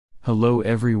Hello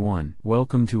everyone,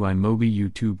 welcome to iMobi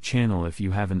YouTube channel. If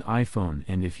you have an iPhone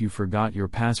and if you forgot your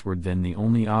password, then the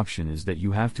only option is that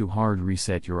you have to hard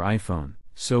reset your iPhone.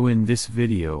 So in this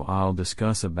video I'll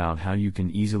discuss about how you can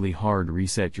easily hard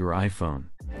reset your iPhone.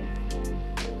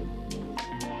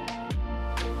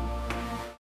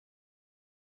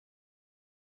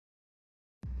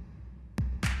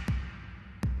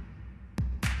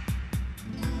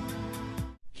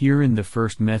 Here in the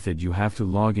first method you have to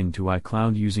log into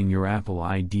iCloud using your Apple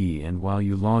ID, and while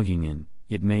you logging in,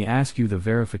 it may ask you the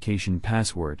verification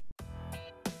password.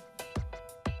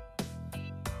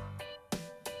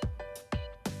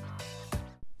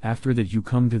 After that you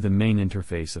come to the main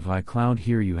interface of iCloud.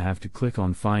 Here you have to click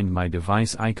on Find My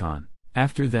Device icon.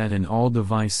 After that, in All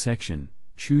Device section,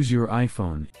 choose your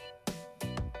iPhone.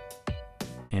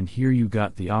 And here you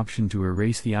got the option to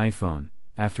erase the iPhone.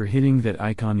 After hitting that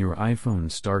icon, your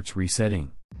iPhone starts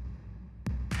resetting.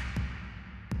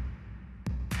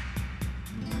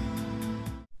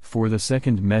 For the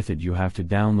second method you have to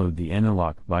download the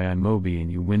Unlock by iMobi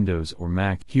in your Windows or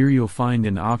Mac. Here you'll find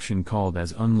an option called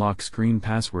as Unlock Screen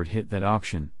Password. Hit that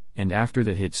option, and after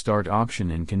that hit Start option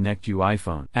and connect your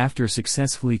iPhone. After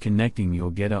successfully connecting,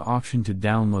 you'll get an option to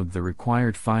download the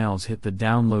required files. Hit the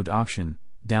download option.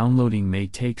 Downloading may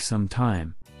take some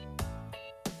time.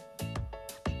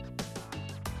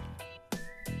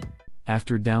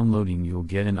 After downloading you'll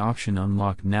get an option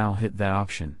Unlock Now. Hit that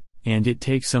option, and it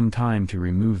takes some time to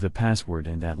remove the password,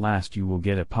 and at last you will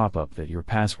get a pop-up that your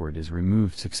password is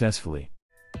removed successfully.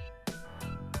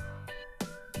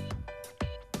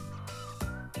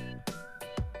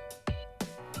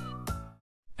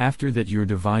 After that your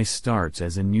device starts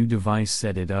as a new device.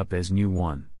 Set it up as new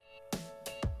one.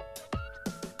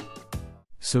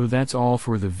 So that's all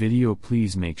for the video.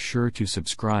 Please make sure to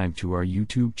subscribe to our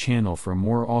YouTube channel for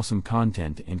more awesome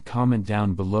content, and comment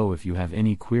down below if you have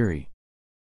any query.